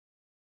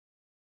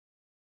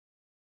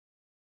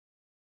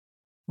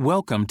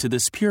Welcome to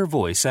this Pure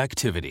Voice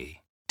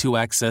activity. To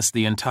access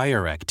the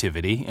entire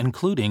activity,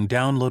 including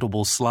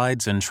downloadable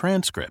slides and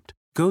transcript,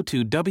 go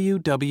to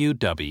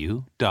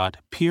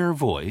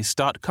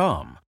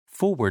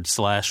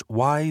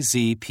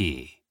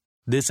www.purevoice.com/YZP.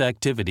 This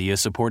activity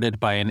is supported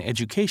by an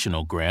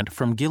educational grant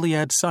from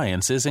Gilead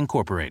Sciences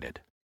Incorporated.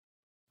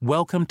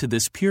 Welcome to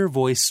this Pure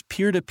Voice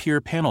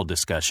peer-to-peer panel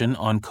discussion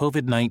on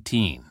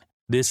COVID-19.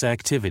 This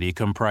activity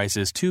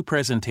comprises two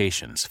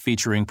presentations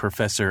featuring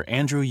Professor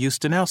Andrew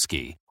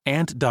Ustinowski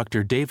and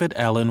Dr. David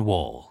Alan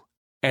Wohl.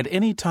 At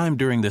any time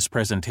during this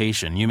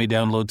presentation, you may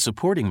download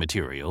supporting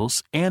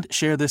materials and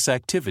share this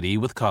activity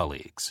with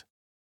colleagues.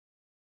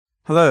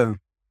 Hello,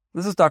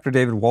 this is Dr.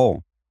 David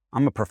Wohl.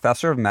 I'm a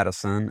professor of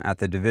medicine at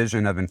the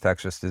Division of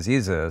Infectious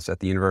Diseases at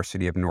the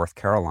University of North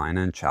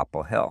Carolina in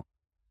Chapel Hill.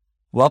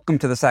 Welcome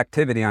to this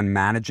activity on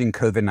managing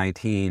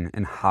COVID-19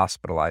 in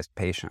hospitalized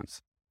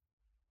patients.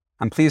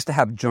 I'm pleased to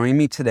have join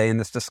me today in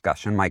this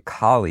discussion my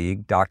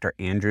colleague, Dr.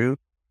 Andrew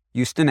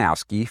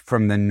Ustinowski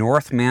from the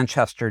North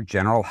Manchester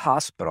General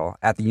Hospital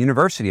at the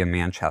University of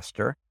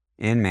Manchester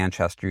in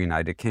Manchester,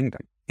 United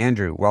Kingdom.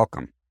 Andrew,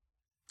 welcome.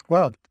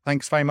 Well,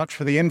 thanks very much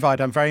for the invite.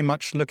 I'm very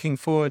much looking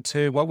forward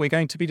to what we're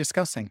going to be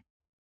discussing.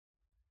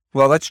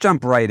 Well, let's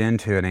jump right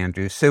into it,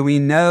 Andrew. So we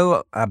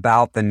know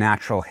about the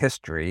natural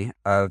history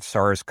of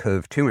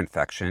SARS-CoV-2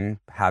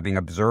 infection, having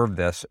observed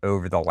this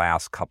over the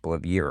last couple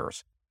of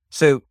years.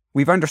 So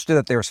we've understood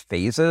that there's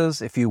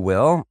phases, if you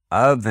will,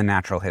 of the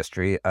natural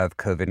history of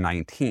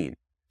COVID-19.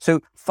 So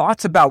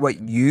thoughts about what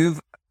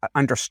you've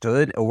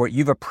understood or what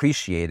you've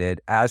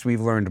appreciated as we've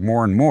learned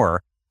more and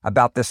more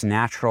about this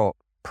natural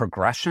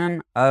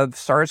progression of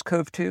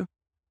SARS-CoV-2?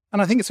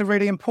 And I think it's a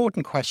really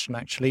important question,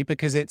 actually,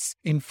 because it's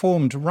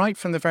informed right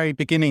from the very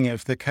beginning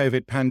of the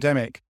COVID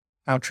pandemic,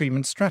 our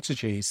treatment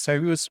strategies.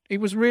 So it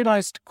was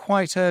realized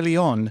quite early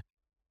on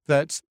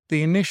that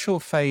the initial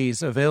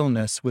phase of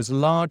illness was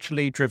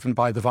largely driven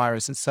by the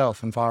virus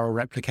itself and viral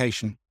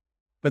replication.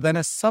 But then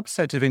a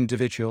subset of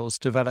individuals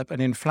develop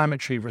an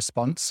inflammatory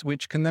response,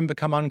 which can then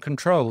become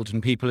uncontrolled.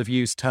 And people have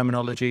used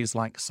terminologies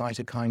like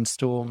cytokine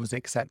storms,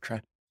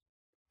 etc.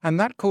 And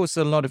that causes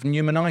a lot of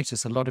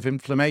pneumonitis, a lot of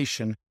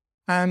inflammation,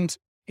 and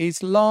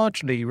is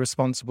largely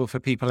responsible for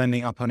people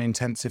ending up on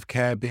intensive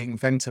care being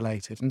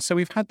ventilated. And so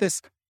we've had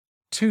this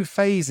two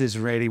phases,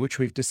 really, which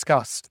we've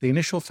discussed. The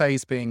initial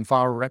phase being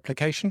viral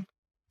replication,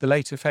 the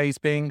later phase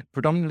being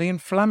predominantly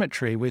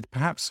inflammatory with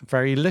perhaps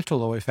very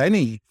little or if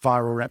any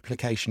viral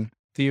replication.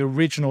 The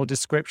original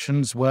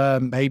descriptions were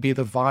maybe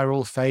the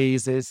viral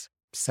phase is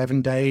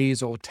 7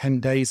 days or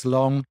 10 days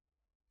long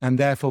and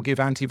therefore give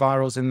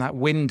antivirals in that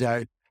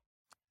window.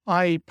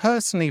 I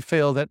personally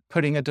feel that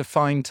putting a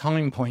defined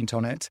time point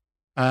on it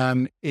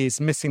is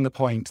missing the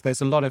point.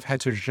 There's a lot of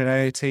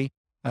heterogeneity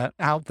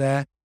out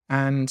there.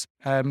 And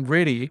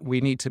really,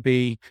 we need to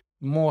be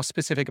more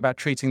specific about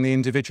treating the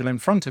individual in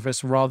front of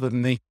us rather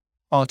than the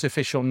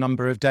artificial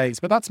number of days.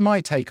 But that's my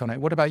take on it.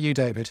 What about you,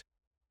 David?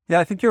 Yeah,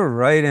 I think you're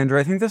right, Andrew.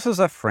 I think this is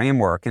a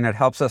framework, and it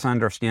helps us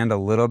understand a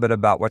little bit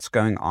about what's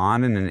going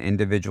on in an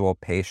individual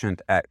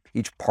patient at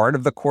each part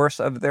of the course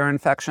of their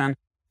infection.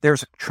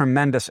 There's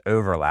tremendous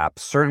overlap.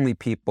 Certainly,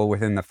 people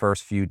within the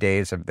first few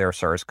days of their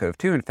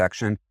SARS-CoV-2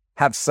 infection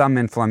have some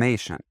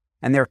inflammation.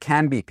 And there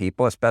can be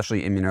people,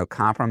 especially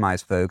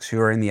immunocompromised folks who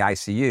are in the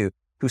ICU,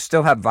 who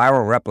still have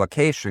viral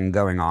replication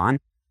going on,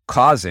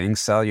 causing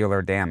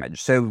cellular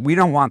damage. So we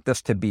don't want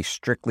this to be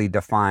strictly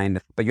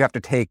defined, but you have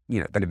to take,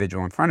 the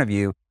individual in front of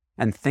you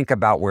and think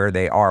about where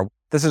they are.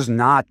 This is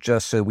not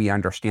just so we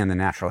understand the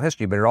natural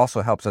history, but it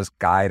also helps us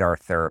guide our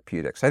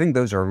therapeutics. I think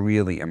those are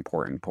really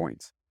important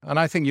points. And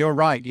I think you're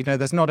right.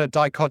 There's not a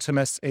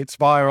dichotomous, it's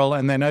viral,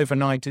 and then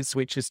overnight it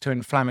switches to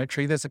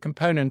inflammatory. There's a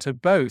component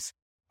of both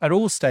at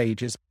all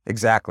stages.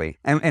 Exactly.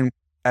 And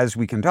as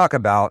we can talk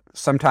about,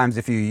 sometimes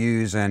if you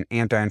use an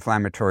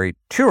anti-inflammatory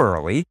too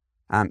early,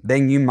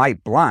 then you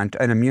might blunt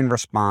an immune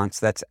response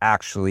that's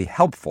actually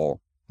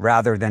helpful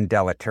rather than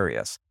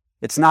deleterious.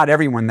 It's not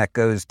everyone that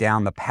goes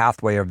down the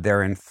pathway of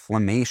their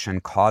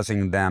inflammation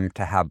causing them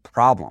to have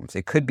problems.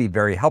 It could be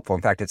very helpful.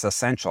 In fact, it's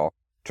essential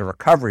to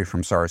recovery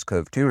from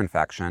SARS-CoV-2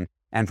 infection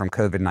and from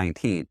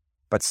COVID-19.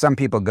 But some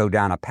people go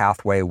down a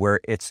pathway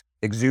where it's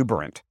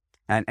exuberant.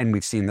 And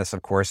we've seen this,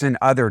 of course, in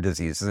other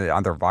diseases,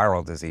 other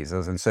viral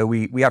diseases. And so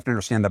we have to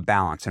understand the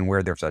balance and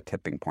where there's a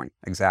tipping point.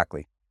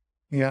 Exactly.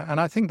 Yeah, and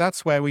I think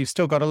that's where we've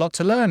still got a lot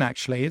to learn,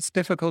 actually. It's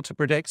difficult to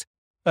predict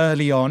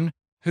early on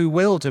who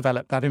will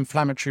develop that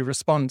inflammatory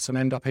response and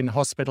end up in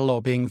hospital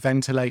or being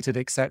ventilated,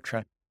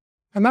 etc.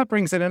 And that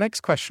brings in the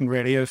next question,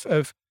 really,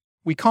 of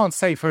we can't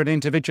say for an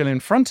individual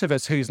in front of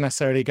us who's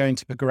necessarily going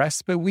to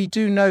progress, but we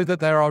do know that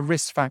there are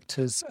risk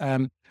factors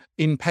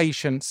in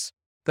patients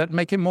that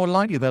make it more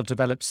likely they'll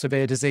develop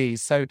severe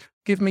disease. So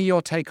give me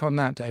your take on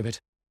that,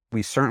 David.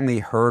 We certainly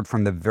heard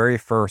from the very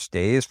first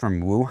days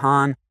from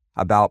Wuhan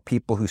about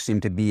people who seem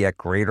to be at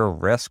greater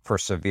risk for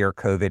severe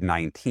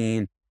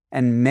COVID-19.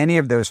 And many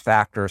of those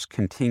factors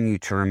continue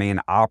to remain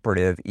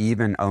operative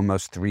even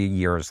almost 3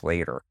 years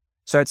later.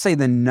 So I'd say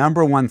the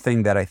number one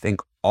thing that I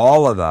think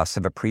all of us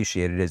have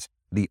appreciated is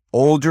the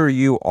older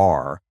you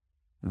are,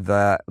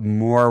 the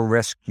more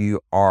risk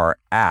you are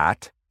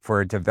at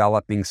for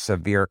developing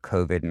severe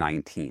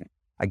COVID-19.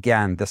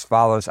 Again, this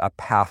follows a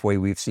pathway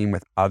we've seen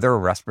with other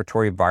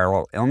respiratory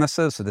viral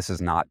illnesses, so this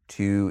is not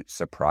too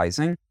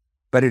surprising,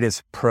 but it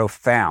is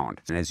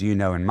profound. And as you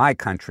know, in my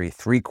country,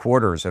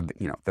 3/4 of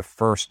the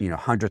first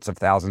hundreds of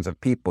thousands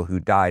of people who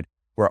died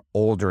were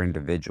older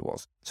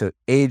individuals. So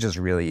age is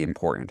really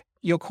important.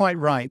 You're quite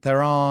right.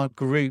 There are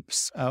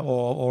groups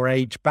or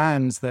age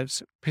bands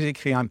that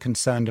particularly I'm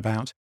concerned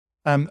about.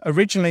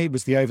 Originally, it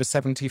was the over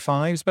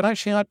 75s, but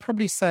actually I'd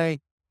probably say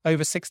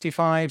over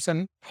 65s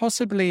and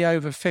possibly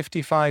over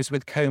 55s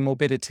with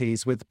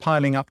comorbidities, with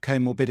piling up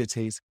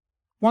comorbidities.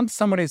 Once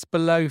someone is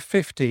below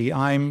 50,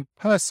 I'm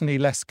personally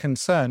less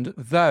concerned,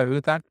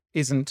 though that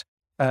isn't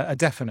a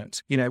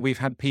definite. We've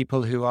had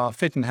people who are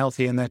fit and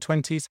healthy in their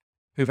 20s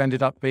who've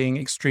ended up being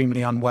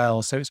extremely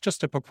unwell. So it's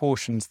just a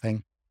proportions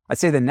thing. I'd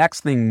say the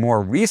next thing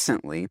more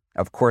recently,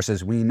 of course,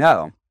 as we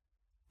know,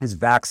 is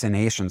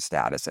vaccination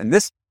status. And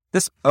this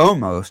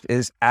almost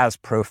is as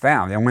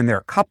profound. And when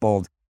they're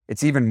coupled,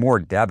 it's even more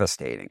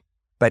devastating.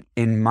 But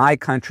in my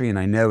country, and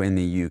I know in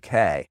the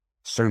UK,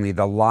 certainly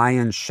the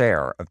lion's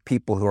share of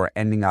people who are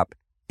ending up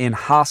in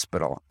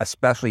hospital,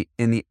 especially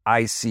in the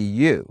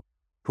ICU,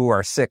 who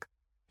are sick,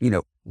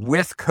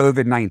 with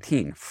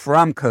COVID-19,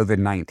 from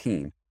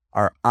COVID-19,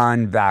 are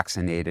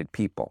unvaccinated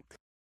people.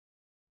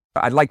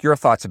 I'd like your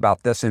thoughts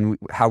about this and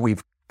how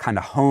we've kind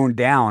of honed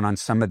down on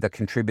some of the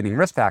contributing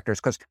risk factors,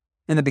 because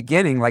in the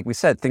beginning, like we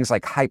said, things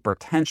like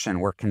hypertension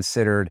were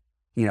considered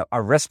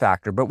a risk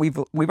factor, but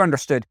we've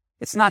understood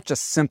it's not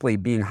just simply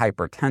being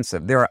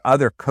hypertensive. There are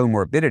other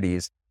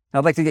comorbidities. And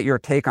I'd like to get your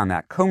take on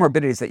that.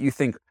 Comorbidities that you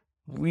think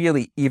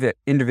really, either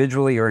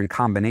individually or in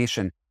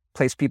combination,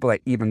 place people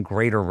at even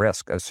greater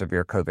risk of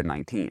severe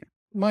COVID-19.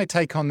 My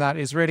take on that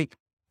is really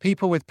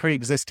people with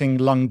pre-existing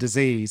lung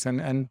disease,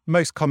 and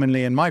most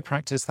commonly in my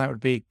practice, that would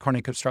be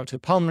chronic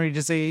obstructive pulmonary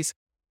disease,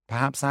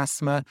 perhaps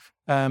asthma.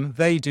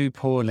 They do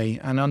poorly,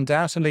 and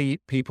undoubtedly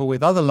people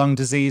with other lung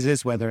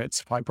diseases, whether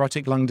it's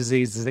fibrotic lung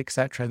diseases,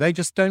 etc., they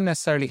just don't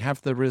necessarily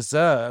have the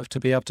reserve to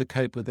be able to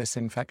cope with this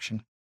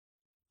infection.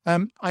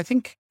 I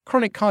think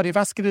chronic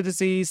cardiovascular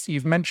disease,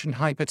 you've mentioned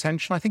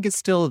hypertension, I think it's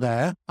still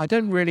there. I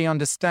don't really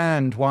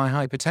understand why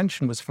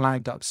hypertension was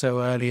flagged up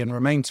so early and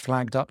remains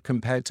flagged up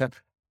compared to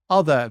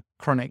other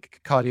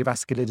chronic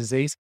cardiovascular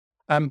disease.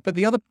 But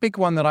the other big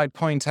one that I'd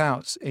point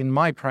out in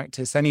my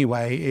practice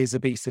anyway is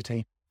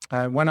obesity.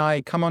 When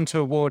I come onto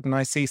a ward and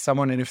I see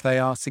someone, and if they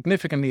are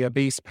significantly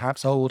obese,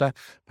 perhaps older,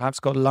 perhaps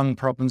got lung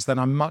problems, then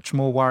I'm much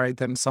more worried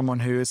than someone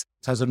who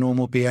has a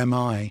normal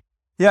BMI.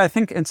 Yeah, I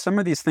think in some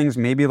of these things,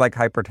 maybe like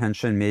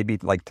hypertension, maybe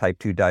like type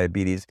 2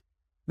 diabetes,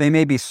 they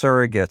may be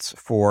surrogates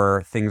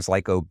for things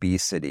like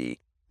obesity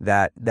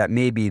that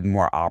may be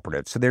more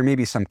operative. So there may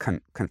be some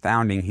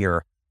confounding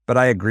here, but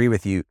I agree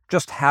with you.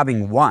 Just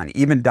having one,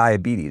 even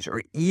diabetes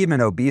or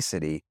even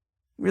obesity,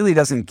 really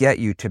doesn't get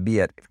you to be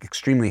at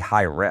extremely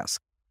high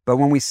risk. But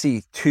when we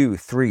see 2,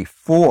 3,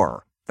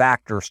 4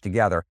 factors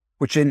together,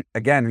 which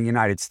again, in the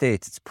United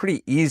States, it's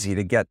pretty easy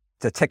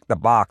to tick the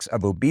box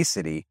of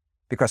obesity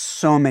because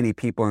so many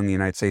people in the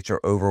United States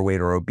are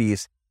overweight or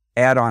obese.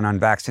 Add on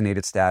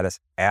unvaccinated status,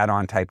 add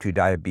on type 2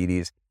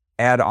 diabetes,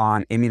 add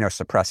on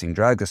immunosuppressing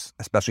drugs,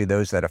 especially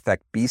those that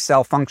affect B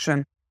cell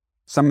function.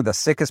 Some of the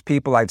sickest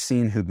people I've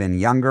seen who've been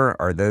younger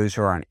are those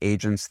who are on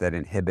agents that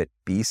inhibit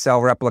B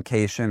cell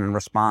replication and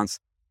response.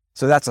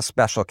 So that's a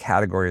special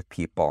category of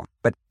people.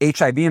 But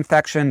HIV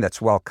infection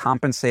that's well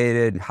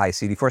compensated, high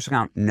CD4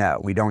 count, no,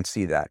 we don't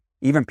see that.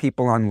 Even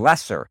people on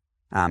lesser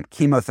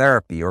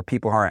chemotherapy or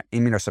people who are on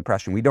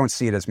immunosuppression, we don't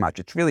see it as much.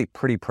 It's really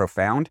pretty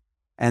profound,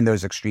 and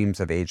those extremes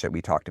of age that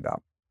we talked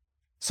about.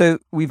 So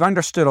we've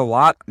understood a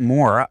lot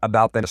more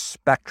about the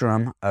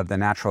spectrum of the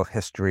natural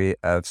history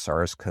of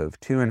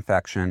SARS-CoV-2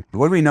 infection.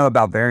 What do we know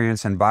about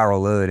variants and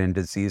viral load and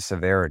disease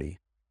severity?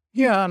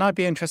 Yeah, and I'd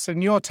be interested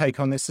in your take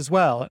on this as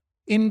well.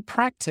 In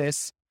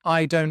practice,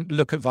 I don't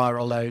look at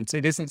viral loads.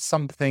 It isn't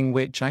something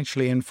which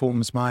actually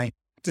informs my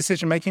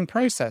decision-making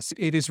process.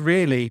 It is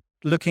really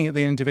looking at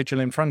the individual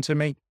in front of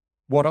me,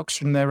 what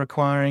oxygen they're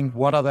requiring,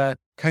 what other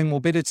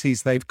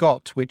comorbidities they've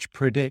got, which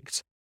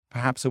predict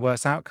perhaps a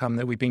worse outcome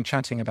that we've been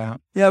chatting about.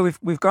 Yeah,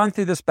 we've gone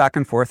through this back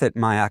and forth at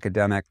my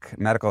academic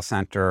medical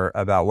center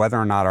about whether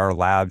or not our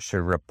lab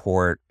should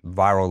report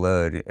viral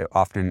load,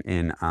 often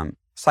in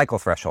cycle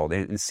threshold,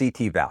 in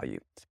CT value.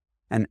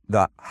 And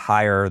the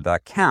higher the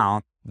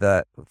count,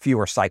 the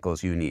fewer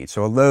cycles you need.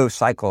 So a low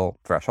cycle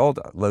threshold,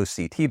 a low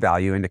CT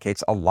value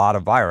indicates a lot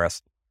of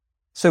virus.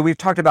 So we've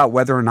talked about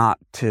whether or not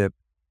to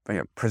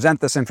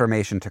present this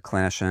information to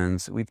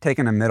clinicians. We've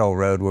taken a middle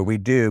road where we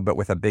do, but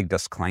with a big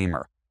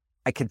disclaimer.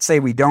 I could say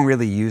we don't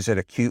really use it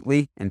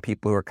acutely in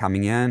people who are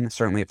coming in.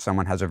 Certainly if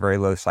someone has a very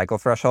low cycle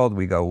threshold,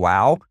 we go,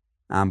 wow.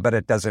 But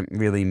it doesn't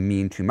really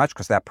mean too much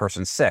because that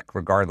person's sick,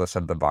 regardless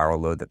of the viral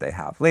load that they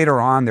have.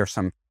 Later on, there's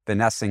some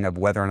finessing of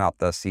whether or not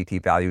the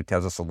CT value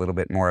tells us a little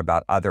bit more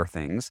about other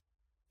things.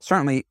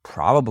 Certainly,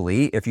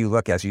 probably, if you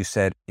look, as you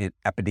said, in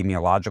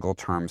epidemiological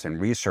terms and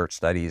research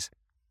studies,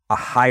 a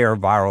higher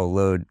viral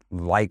load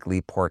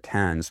likely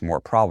portends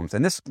more problems.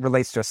 And this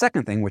relates to a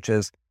second thing, which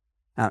is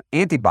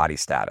antibody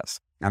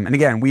status. And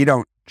again, we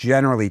don't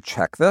generally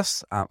check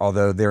this,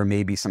 although there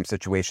may be some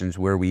situations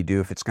where we do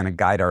if it's going to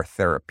guide our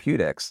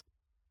therapeutics.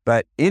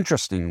 But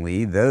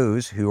interestingly,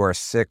 those who are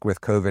sick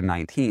with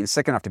COVID-19,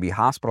 sick enough to be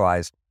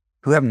hospitalized,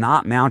 who have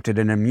not mounted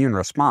an immune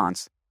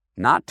response,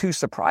 not too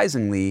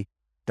surprisingly,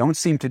 don't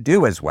seem to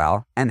do as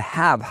well and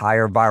have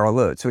higher viral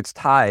loads. So it's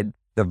tied,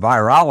 the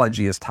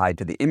virology is tied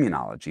to the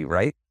immunology,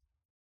 right?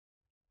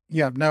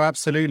 Yeah, no,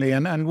 absolutely.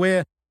 And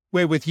we're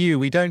with you.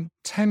 We don't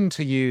tend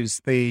to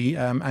use the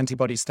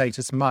antibody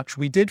status much.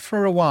 We did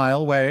for a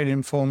while, where it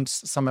informed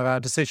some of our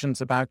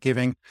decisions about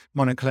giving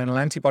monoclonal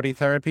antibody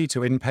therapy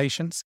to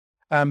inpatients,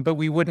 but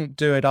we wouldn't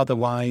do it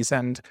otherwise.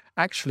 And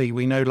actually,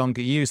 we no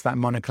longer use that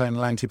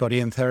monoclonal antibody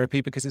in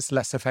therapy because it's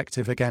less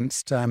effective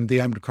against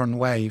the Omicron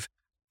wave.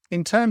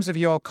 In terms of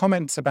your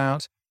comments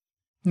about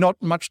not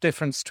much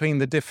difference between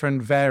the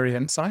different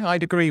variants,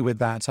 I'd agree with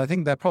that. I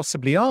think there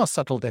possibly are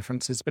subtle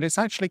differences, but it's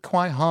actually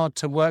quite hard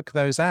to work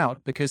those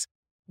out because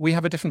we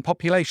have a different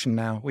population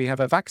now. We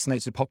have a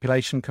vaccinated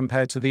population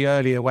compared to the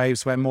earlier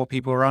waves where more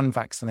people were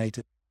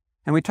unvaccinated.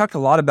 And we talked a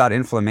lot about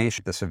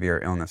inflammation, the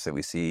severe illness that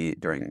we see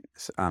during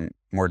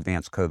more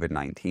advanced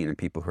COVID-19 and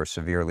people who are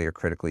severely or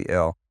critically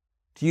ill.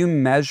 Do you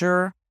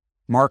measure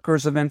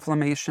markers of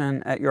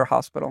inflammation at your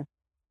hospital?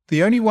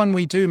 The only one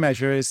we do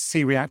measure is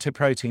C-reactive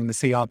protein, the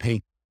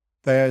CRP.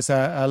 There's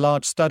a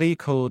large study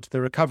called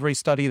the Recovery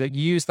Study that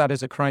used that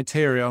as a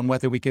criteria on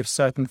whether we give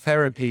certain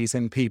therapies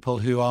in people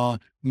who are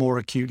more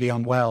acutely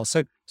unwell.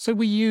 So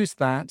we used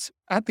that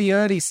at the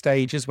early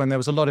stages when there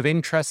was a lot of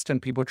interest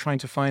and people were trying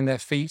to find their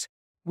feet.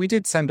 We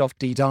did send off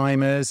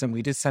D-dimers and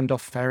we did send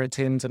off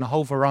ferritins and a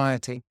whole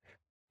variety.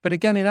 But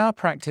again, in our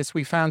practice,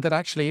 we found that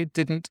actually it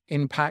didn't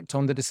impact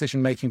on the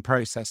decision-making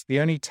process.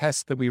 The only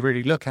test that we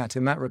really look at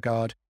in that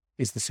regard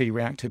is the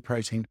C-reactive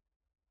protein.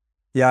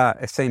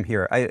 Yeah, same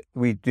here.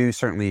 We do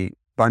certainly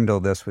bundle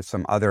this with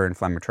some other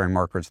inflammatory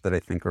markers that I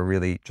think are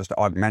really just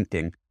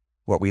augmenting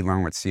what we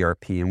learn with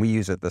CRP, and we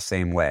use it the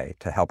same way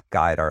to help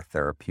guide our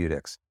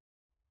therapeutics.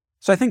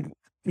 So I think,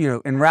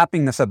 in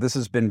wrapping this up, this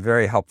has been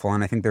very helpful,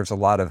 and I think there's a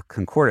lot of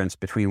concordance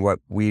between what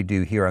we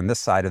do here on this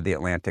side of the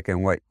Atlantic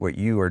and what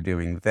you are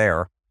doing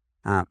there.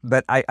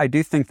 But I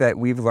do think that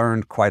we've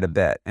learned quite a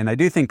bit, and I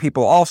do think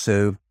people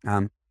also,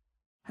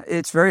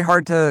 it's very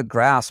hard to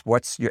grasp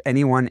what's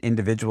any one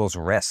individual's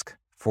risk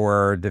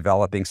for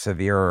developing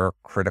severe or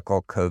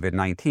critical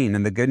COVID-19.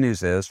 And the good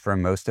news is, for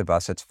most of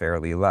us, it's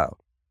fairly low.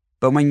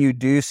 But when you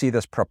do see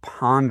this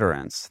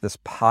preponderance, this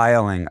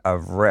piling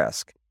of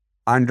risk,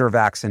 under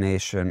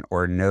vaccination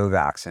or no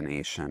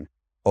vaccination,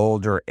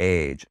 older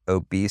age,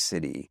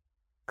 obesity,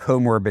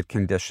 comorbid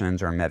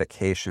conditions or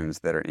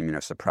medications that are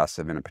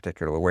immunosuppressive in a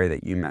particular way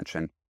that you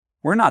mentioned,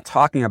 we're not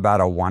talking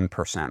about a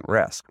 1%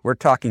 risk. We're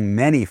talking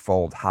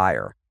many-fold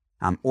higher.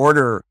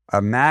 Order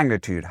of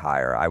magnitude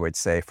higher, I would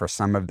say, for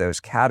some of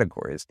those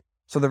categories.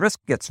 So the risk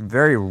gets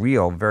very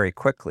real very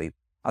quickly,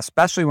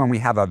 especially when we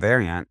have a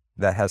variant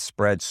that has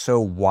spread so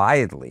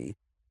widely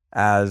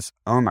as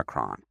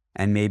Omicron,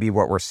 and maybe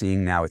what we're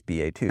seeing now with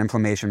BA2.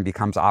 Inflammation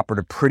becomes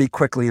operative pretty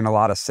quickly in a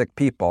lot of sick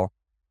people,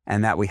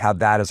 and that we have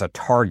that as a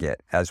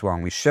target as well.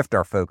 And we shift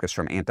our focus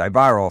from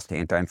antivirals to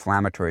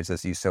anti-inflammatories,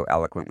 as you so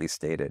eloquently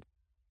stated.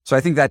 So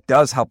I think that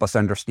does help us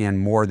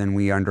understand more than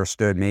we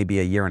understood maybe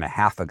a year and a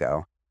half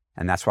ago.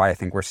 And that's why I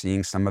think we're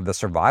seeing some of the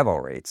survival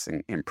rates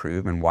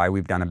improve and why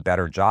we've done a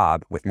better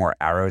job with more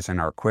arrows in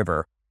our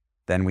quiver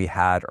than we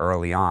had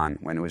early on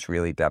when it was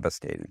really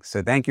devastating.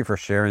 So thank you for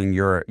sharing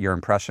your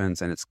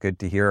impressions. And it's good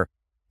to hear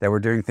that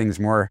we're doing things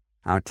more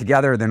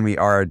together than we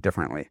are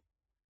differently.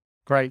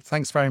 Great.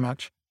 Thanks very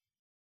much.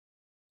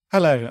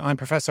 Hello, I'm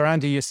Professor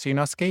Andy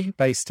Ustianowski,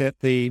 based at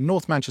the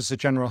North Manchester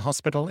General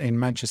Hospital in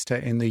Manchester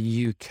in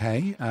the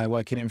UK. I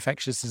work in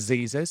infectious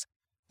diseases.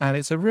 And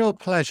it's a real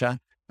pleasure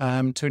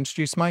to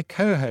introduce my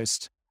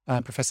co-host,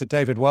 Professor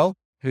David Wohl,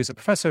 who's a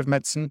professor of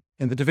medicine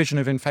in the Division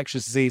of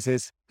Infectious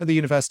Diseases at the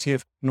University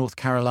of North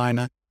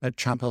Carolina at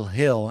Chapel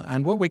Hill.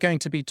 And what we're going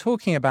to be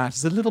talking about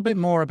is a little bit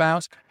more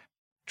about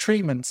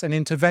treatments and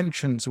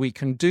interventions we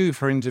can do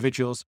for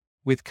individuals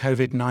with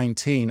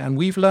COVID-19. And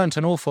we've learned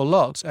an awful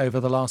lot over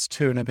the last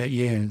 2 and a bit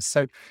years.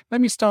 So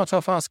let me start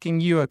off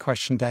asking you a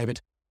question,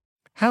 David.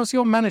 How's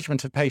your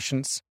management of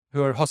patients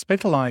who are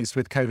hospitalized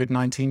with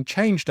COVID-19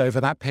 changed over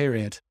that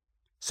period?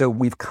 So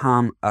we've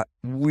come a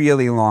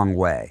really long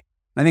way.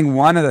 I think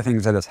one of the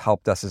things that has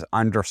helped us is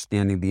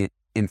understanding the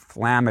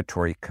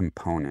inflammatory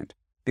component,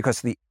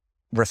 because the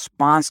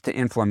response to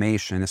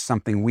inflammation is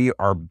something we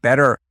are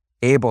better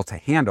able to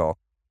handle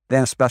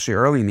than, especially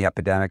early in the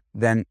epidemic,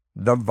 than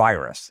the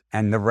virus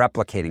and the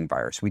replicating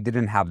virus. We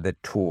didn't have the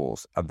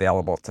tools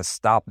available to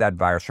stop that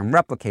virus from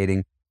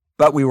replicating,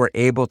 but we were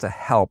able to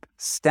help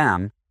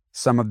stem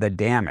some of the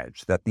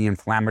damage that the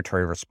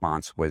inflammatory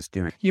response was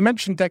doing. You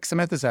mentioned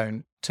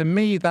dexamethasone. To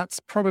me, that's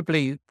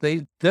probably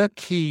the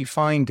key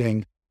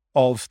finding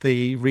of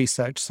the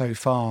research so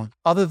far.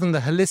 Other than the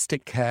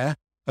holistic care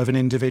of an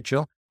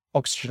individual,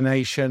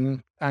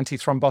 oxygenation,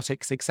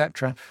 antithrombotics,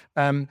 etc.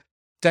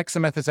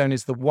 Dexamethasone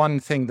is the one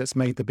thing that's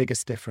made the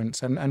biggest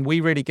difference. And we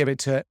really give it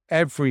to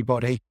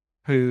everybody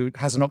who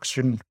has an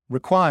oxygen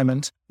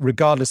requirement,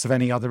 regardless of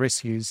any other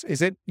issues.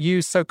 Is it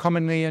used so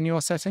commonly in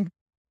your setting?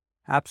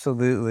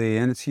 Absolutely.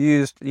 And it's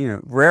used,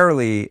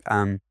 rarely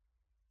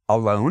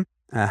alone.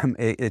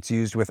 It's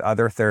used with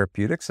other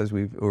therapeutics, as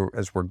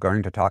we're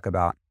going to talk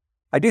about.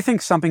 I do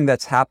think something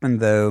that's happened,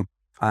 though,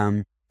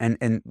 and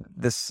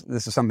this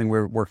is something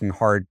we're working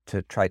hard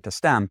to try to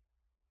stem,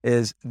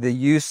 is the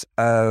use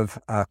of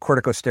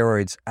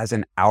corticosteroids as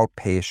an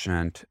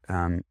outpatient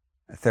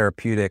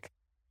therapeutic.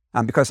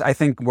 Because I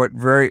think what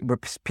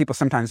people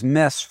sometimes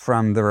miss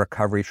from the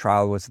recovery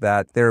trial was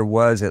that there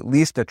was at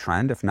least a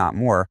trend, if not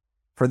more,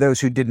 for those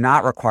who did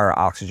not require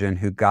oxygen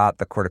who got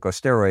the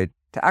corticosteroid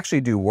to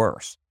actually do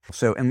worse.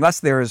 So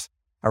unless there's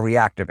a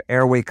reactive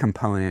airway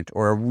component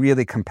or a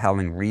really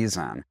compelling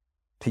reason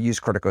to use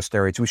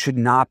corticosteroids, we should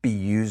not be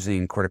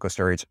using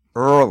corticosteroids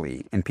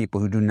early in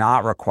people who do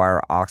not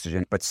require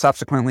oxygen. But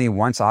subsequently,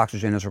 once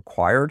oxygen is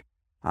required,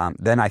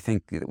 then I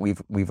think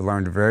we've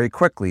learned very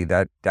quickly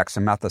that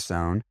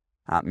dexamethasone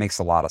makes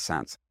a lot of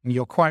sense.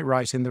 You're quite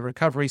right. In the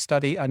recovery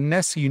study,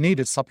 unless you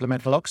needed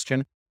supplemental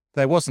oxygen,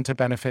 there wasn't a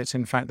benefit.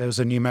 In fact, there was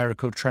a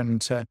numerical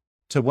trend to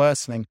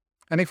worsening.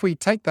 And if we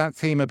take that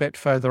theme a bit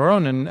further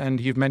on,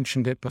 and you've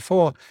mentioned it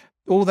before,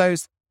 all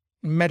those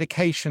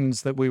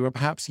medications that we were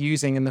perhaps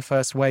using in the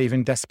first wave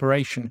in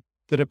desperation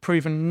that have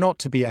proven not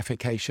to be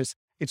efficacious,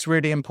 it's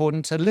really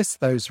important to list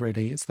those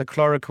really. It's the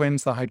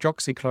chloroquines, the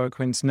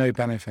hydroxychloroquines, no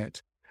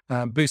benefit.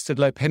 Boosted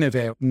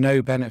lopinavir,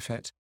 no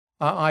benefit.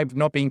 I've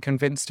not been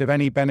convinced of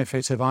any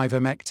benefit of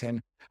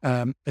ivermectin,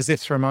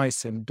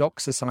 azithromycin,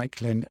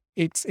 doxycycline.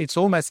 It's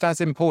almost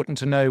as important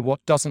to know what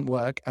doesn't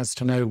work as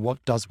to know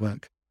what does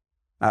work.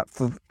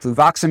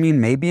 Fluvoxamine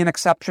may be an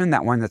exception,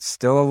 that one that's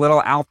still a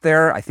little out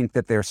there. I think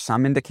that there's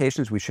some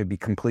indications we should be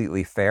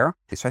completely fair.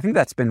 So I think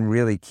that's been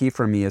really key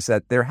for me, is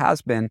that there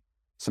has been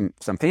some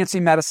fancy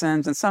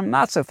medicines and some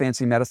not so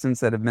fancy medicines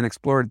that have been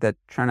explored that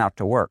turn out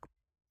to work.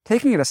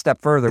 Taking it a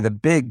step further, the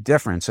big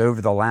difference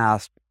over the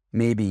last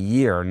maybe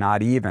year,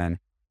 not even,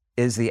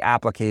 is the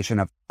application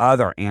of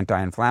other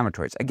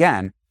anti-inflammatories.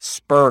 Again,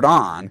 spurred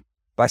on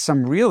by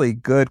some really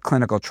good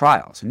clinical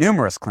trials,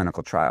 numerous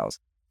clinical trials.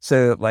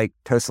 So like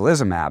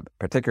tocilizumab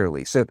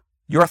particularly. So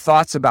your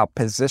thoughts about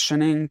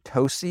positioning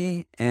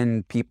Toci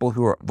in people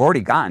who have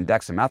already gotten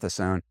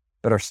dexamethasone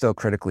but are still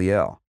critically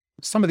ill?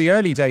 Some of the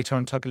early data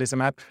on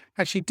tocilizumab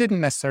actually didn't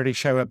necessarily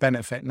show a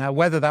benefit. Now,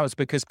 whether that was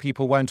because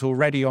people weren't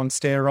already on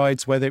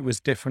steroids, whether it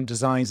was different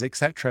designs,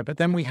 etc. But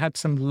then we had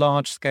some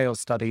large-scale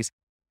studies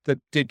that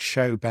did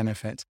show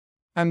benefit.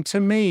 And to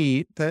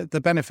me,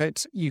 the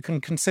benefit you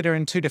can consider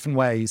in two different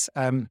ways,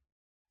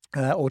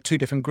 or two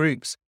different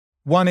groups.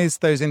 One is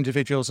those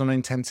individuals on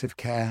intensive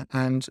care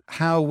and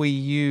how we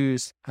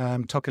use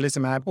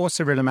tocilizumab or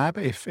sarilumab,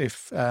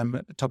 if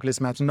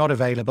tocilizumab is not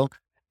available,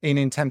 in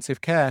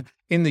intensive care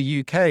in the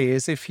UK,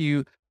 is if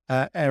you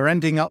are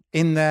ending up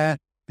in there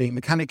being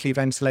mechanically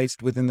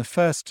ventilated within the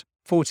first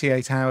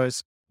 48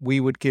 hours,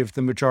 we would give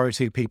the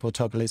majority of people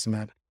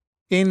tocilizumab.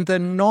 In the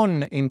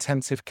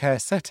non-intensive care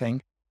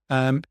setting,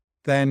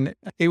 then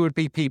it would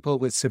be people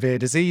with severe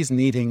disease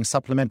needing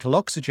supplemental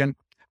oxygen,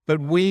 but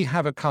we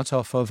have a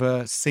cutoff of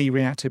a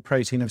C-reactive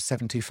protein of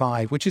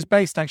 75, which is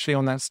based actually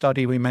on that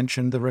study we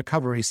mentioned, the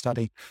recovery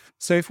study.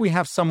 So if we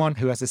have someone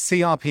who has a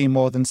CRP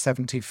more than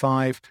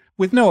 75,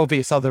 with no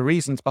obvious other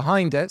reasons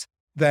behind it,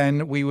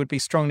 then we would be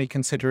strongly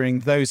considering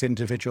those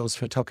individuals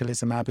for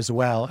tocilizumab as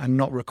well and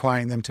not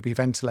requiring them to be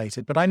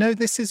ventilated. But I know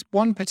this is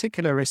one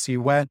particular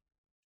issue where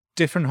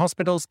different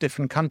hospitals,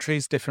 different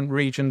countries, different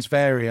regions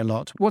vary a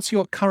lot. What's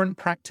your current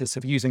practice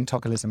of using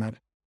tocilizumab?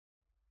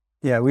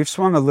 Yeah, we've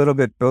swung a little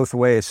bit both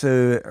ways.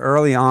 So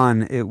early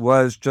on, it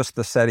was just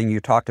the setting you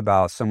talked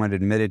about, someone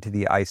admitted to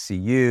the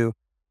ICU,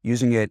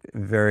 using it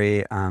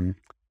very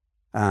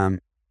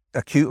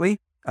acutely.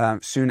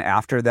 Soon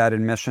after that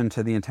admission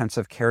to the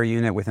intensive care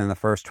unit within the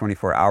first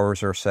 24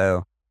 hours or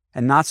so,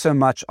 and not so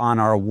much on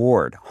our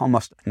ward,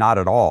 almost not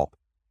at all.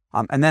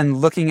 And then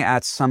looking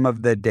at some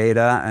of the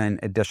data and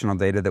additional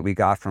data that we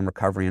got from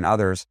recovery and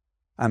others,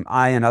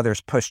 I and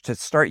others pushed to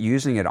start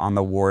using it on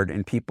the ward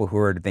in people who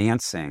are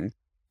advancing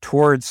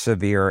towards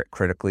severe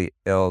critically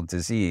ill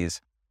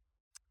disease,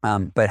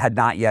 but had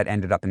not yet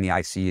ended up in the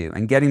ICU.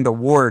 And getting the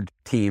ward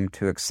team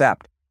to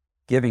accept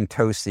giving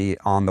Toci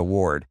on the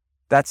ward,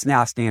 that's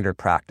now standard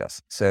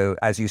practice. So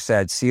as you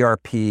said,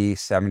 CRP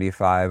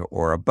 75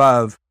 or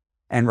above,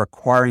 and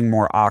requiring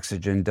more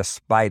oxygen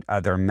despite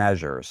other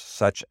measures,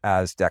 such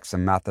as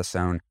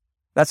dexamethasone,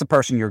 that's a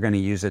person you're going to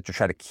use it to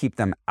try to keep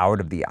them out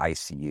of the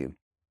ICU.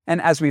 And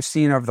as we've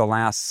seen over the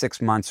last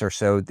 6 months or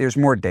so, there's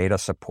more data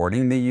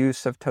supporting the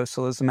use of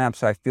tocilizumab,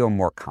 so I feel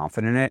more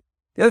confident in it.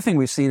 The other thing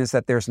we've seen is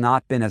that there's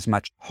not been as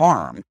much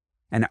harm,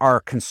 and our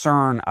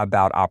concern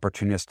about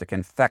opportunistic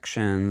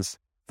infections,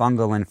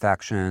 fungal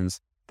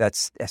infections,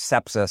 that's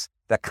sepsis,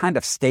 that kind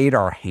of stayed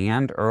our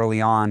hand early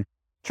on.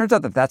 Turns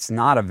out that that's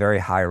not a very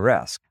high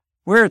risk.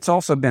 Where it's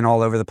also been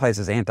all over the place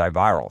is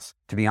antivirals,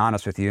 to be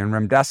honest with you. And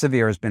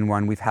remdesivir has been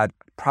one we've had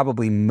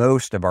probably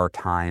most of our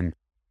time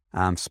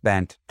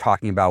spent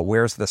talking about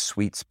where's the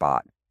sweet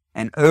spot.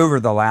 And over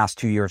the last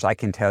 2 years, I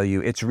can tell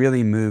you it's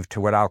really moved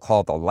to what I'll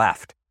call the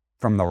left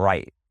from the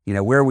right.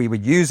 Where we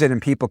would use it in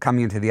people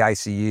coming into the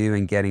ICU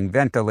and getting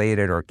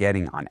ventilated or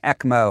getting on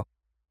ECMO.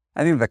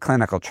 I think the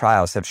clinical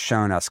trials have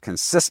shown us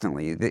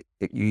consistently that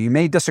you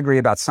may disagree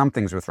about some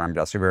things with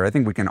remdesivir. I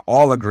think we can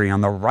all agree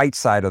on the right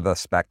side of the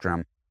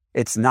spectrum,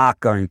 it's not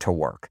going to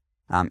work.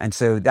 And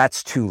so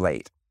that's too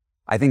late.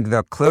 I think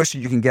the closer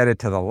you can get it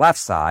to the left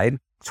side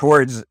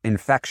towards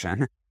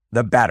infection,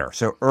 the better.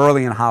 So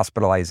early in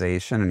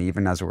hospitalization, and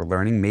even as we're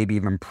learning, maybe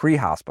even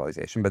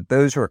pre-hospitalization, but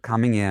those who are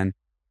coming in,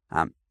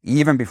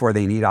 even before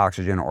they need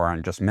oxygen or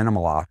on just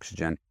minimal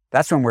oxygen,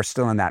 that's when we're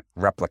still in that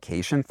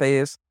replication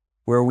phase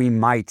where we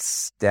might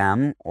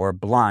stem or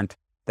blunt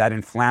that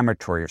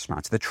inflammatory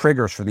response, the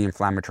triggers for the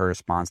inflammatory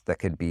response that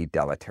could be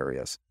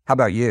deleterious. How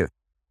about you?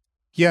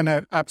 Yeah,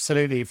 no,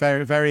 absolutely.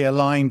 Very, very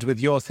aligned with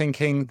your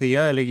thinking. The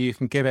earlier you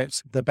can give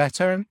it, the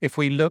better. If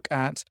we look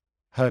at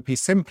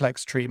herpes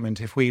simplex treatment,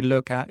 if we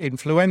look at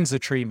influenza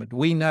treatment,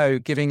 we know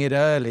giving it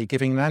early,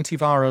 giving an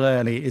antiviral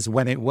early is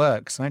when it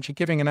works. And actually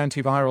giving an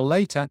antiviral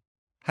later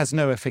has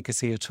no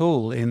efficacy at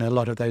all in a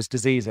lot of those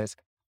diseases.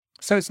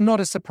 So it's not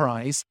a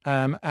surprise.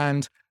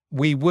 And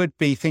we would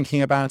be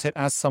thinking about it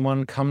as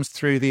someone comes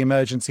through the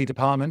emergency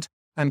department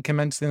and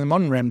commencing them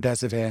on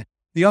remdesivir.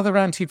 The other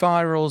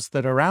antivirals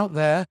that are out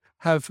there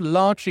have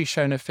largely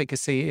shown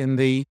efficacy in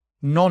the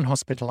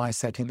non-hospitalized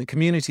setting, the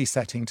community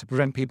setting, to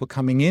prevent people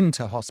coming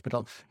into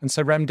hospital. And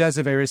so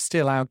remdesivir is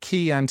still our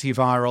key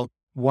antiviral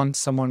once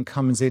someone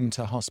comes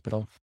into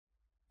hospital.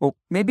 Well,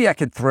 maybe I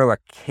could throw a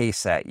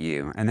case at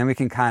you, and then we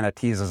can kind of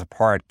tease us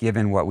apart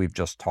given what we've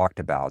just talked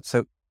about.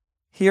 So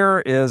here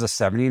is a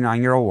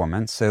 79-year-old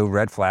woman, so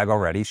red flag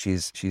already.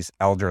 She's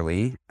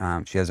elderly.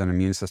 She has an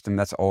immune system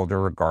that's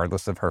older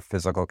regardless of her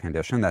physical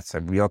condition. That's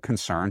a real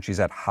concern. She's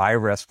at high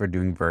risk for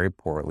doing very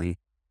poorly.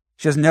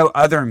 She has no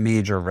other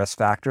major risk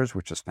factors,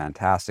 which is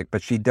fantastic,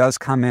 but she does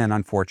come in,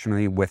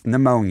 unfortunately, with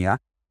pneumonia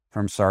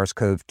from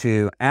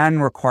SARS-CoV-2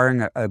 and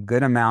requiring a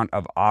good amount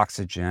of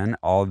oxygen,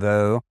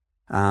 although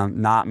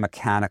not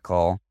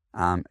mechanical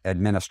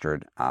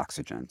administered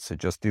oxygen, so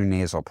just through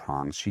nasal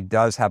prongs. She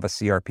does have a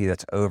CRP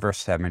that's over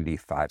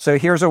 75. So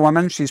here's a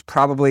woman, she's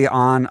probably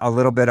on a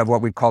little bit of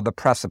what we call the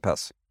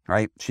precipice,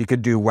 right? She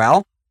could do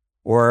well,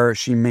 or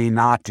she may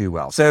not do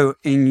well. So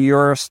in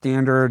your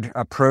standard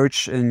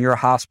approach in your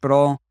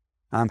hospital,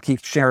 can you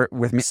share it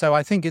with me? So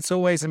I think it's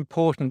always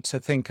important to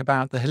think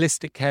about the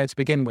holistic care to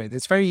begin with.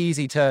 It's very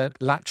easy to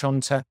latch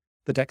onto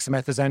the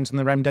dexamethasones and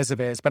the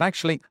remdesivirs, but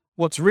actually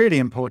what's really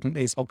important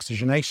is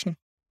oxygenation,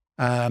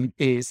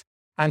 is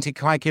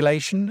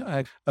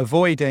anticoagulation,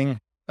 avoiding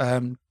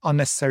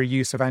unnecessary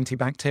use of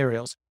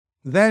antibacterials.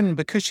 Then,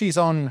 because she's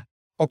on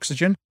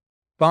oxygen,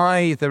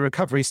 by the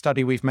recovery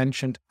study we've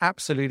mentioned,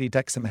 absolutely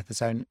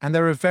dexamethasone. And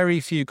there are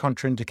very few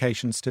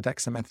contraindications to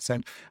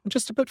dexamethasone. And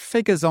just to put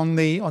figures on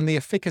the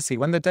efficacy,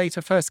 when the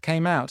data first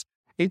came out,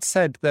 it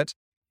said that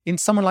in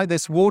someone like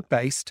this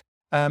ward-based,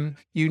 the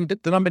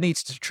number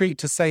needed to treat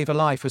to save a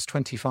life was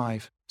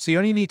 25. So you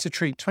only need to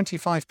treat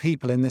 25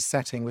 people in this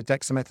setting with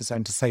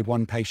dexamethasone to save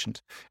one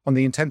patient. On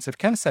the intensive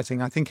care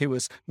setting, I think it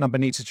was number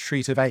needed to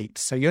treat of 8.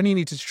 So you only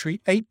needed to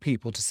treat 8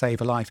 people to save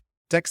a life.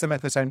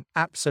 Dexamethasone,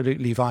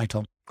 absolutely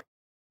vital.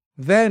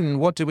 Then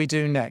what do we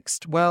do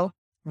next? Well,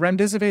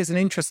 remdesivir is an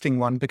interesting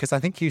one because I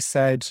think you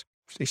said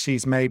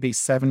she's maybe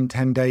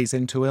 7-10 days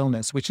into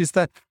illness, which is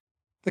the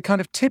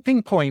kind of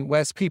tipping point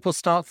where people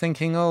start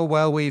thinking, oh,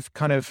 well, we're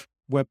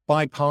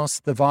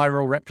bypassed the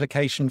viral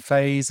replication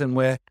phase and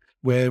we're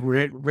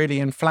really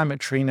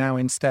inflammatory now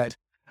instead.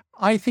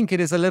 I think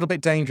it is a little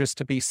bit dangerous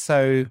to be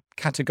so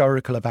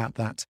categorical about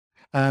that.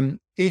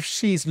 If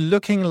she's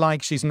looking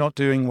like she's not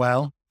doing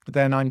well,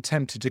 then I'm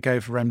tempted to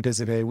go for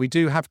remdesivir. We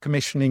do have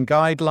commissioning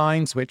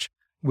guidelines which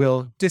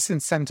will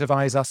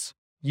disincentivize us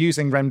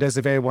using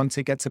remdesivir once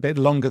it gets a bit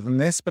longer than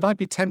this, but I'd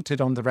be tempted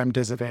on the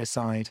remdesivir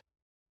side.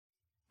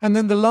 And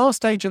then the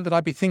last agent that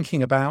I'd be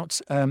thinking about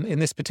in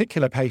this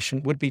particular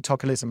patient would be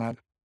tocilizumab.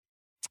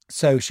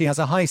 So she has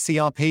a high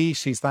CRP,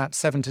 she's that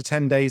 7 to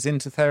 10 days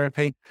into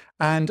therapy,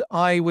 and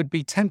I would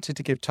be tempted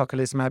to give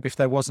tocilizumab if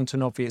there wasn't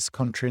an obvious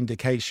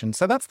contraindication.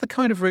 So that's the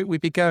kind of route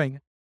we'd be going.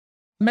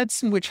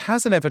 Medicine which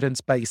has an evidence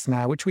base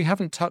now, which we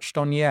haven't touched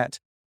on yet,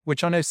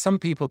 which I know some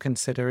people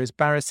consider, is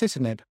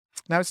baricitinib.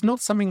 Now, it's not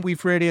something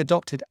we've really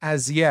adopted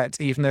as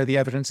yet, even though the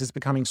evidence is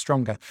becoming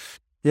stronger.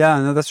 Yeah,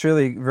 no, that's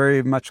really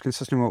very much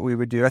consistent with what we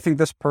would do. I think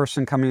this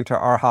person coming into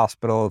our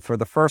hospital for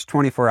the first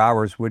 24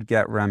 hours would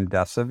get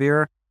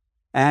remdesivir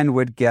and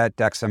would get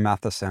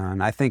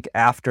dexamethasone. I think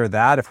after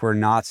that, if we're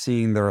not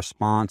seeing the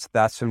response,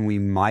 that's when we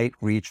might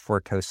reach for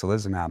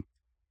tocilizumab.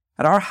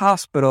 At our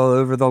hospital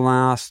over the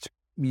last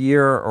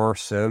year or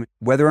so,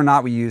 whether or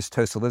not we use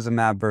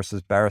tocilizumab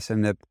versus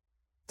baricitinib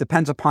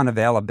depends upon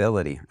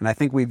availability. And I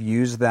think we've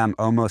used them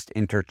almost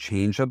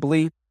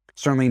interchangeably,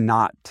 certainly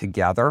not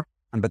together.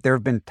 But there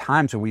have been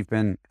times where we've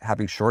been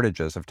having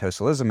shortages of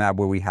tocilizumab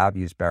where we have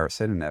used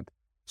baricitinib.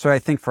 So I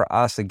think for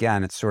us,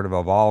 again, it's sort of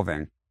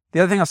evolving.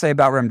 The other thing I'll say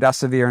about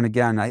remdesivir, and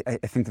again, I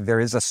think that there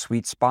is a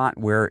sweet spot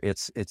where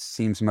it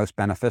seems most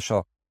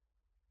beneficial.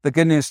 The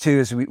good news, too,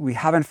 is we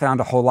haven't found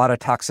a whole lot of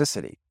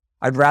toxicity.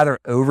 I'd rather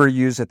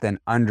overuse it than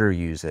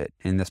underuse it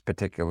in this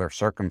particular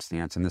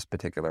circumstance, in this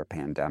particular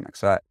pandemic.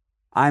 So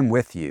I'm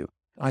with you.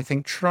 I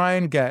think try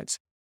and get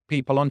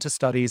people onto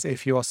studies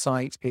if your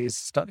site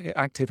is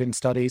active in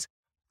studies,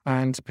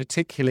 and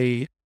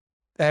particularly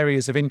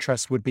areas of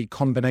interest would be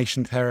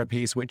combination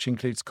therapies, which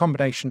includes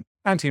combination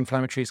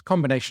anti-inflammatories,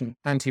 combination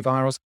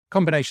antivirals,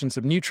 combinations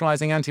of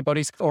neutralizing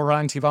antibodies or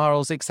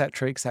antivirals,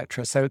 etc.,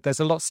 etc. So there's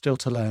a lot still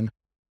to learn.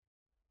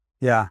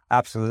 Yeah,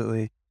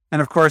 absolutely.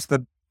 And of course,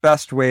 the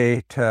best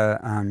way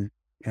to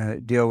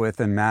deal with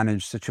and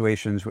manage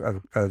situations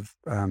of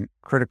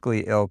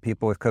critically ill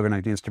people with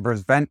COVID-19 is to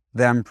prevent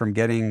them from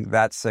getting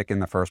that sick in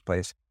the first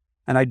place.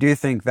 And I do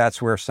think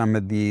that's where some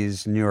of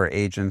these newer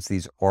agents,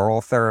 these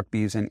oral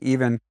therapies, and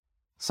even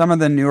some of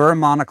the newer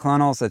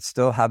monoclonals that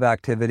still have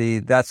activity,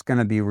 that's going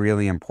to be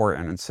really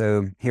important. And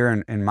so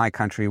here in my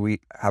country,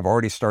 we have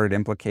already started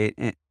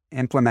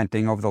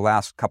implementing over the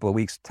last couple of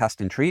weeks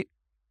test and treat,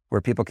 where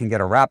people can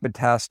get a rapid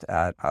test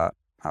at a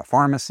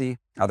pharmacy,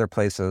 other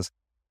places,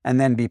 and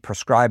then be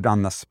prescribed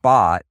on the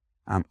spot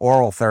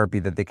oral therapy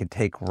that they could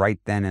take right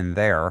then and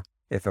there,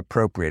 if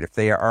appropriate, if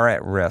they are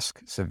at risk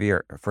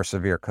for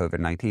severe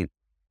COVID-19.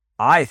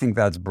 I think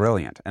that's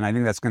brilliant. And I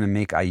think that's going to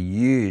make a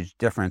huge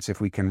difference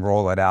if we can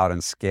roll it out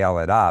and scale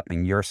it up.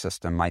 And your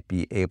system might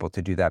be able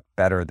to do that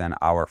better than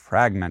our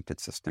fragmented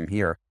system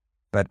here.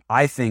 But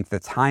I think the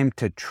time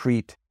to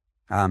treat,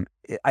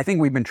 I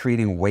think we've been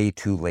treating way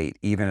too late,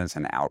 even as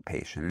an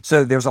outpatient.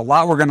 So there's a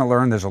lot we're going to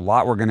learn. There's a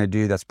lot we're going to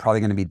do that's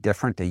probably going to be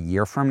different a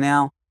year from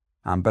now.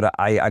 But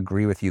I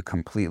agree with you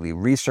completely.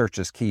 Research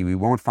is key. We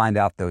won't find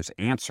out those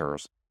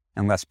answers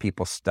unless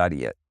people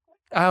study it.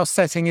 Our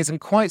setting isn't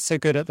quite so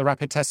good at the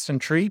rapid test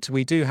and treat.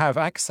 We do have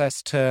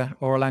access to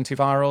oral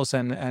antivirals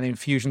and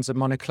infusions of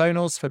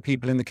monoclonals for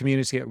people in the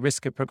community at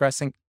risk of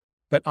progressing.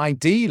 But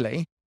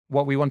ideally,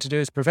 what we want to do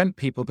is prevent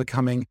people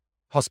becoming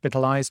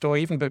hospitalized or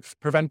even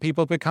prevent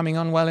people becoming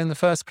unwell in the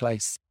first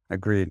place.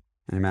 Agreed.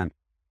 Amen.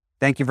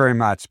 Thank you very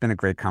much. It's been a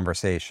great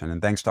conversation.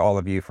 And thanks to all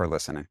of you for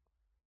listening.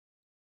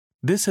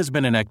 This has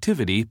been an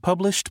activity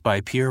published by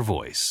Peer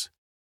Voice.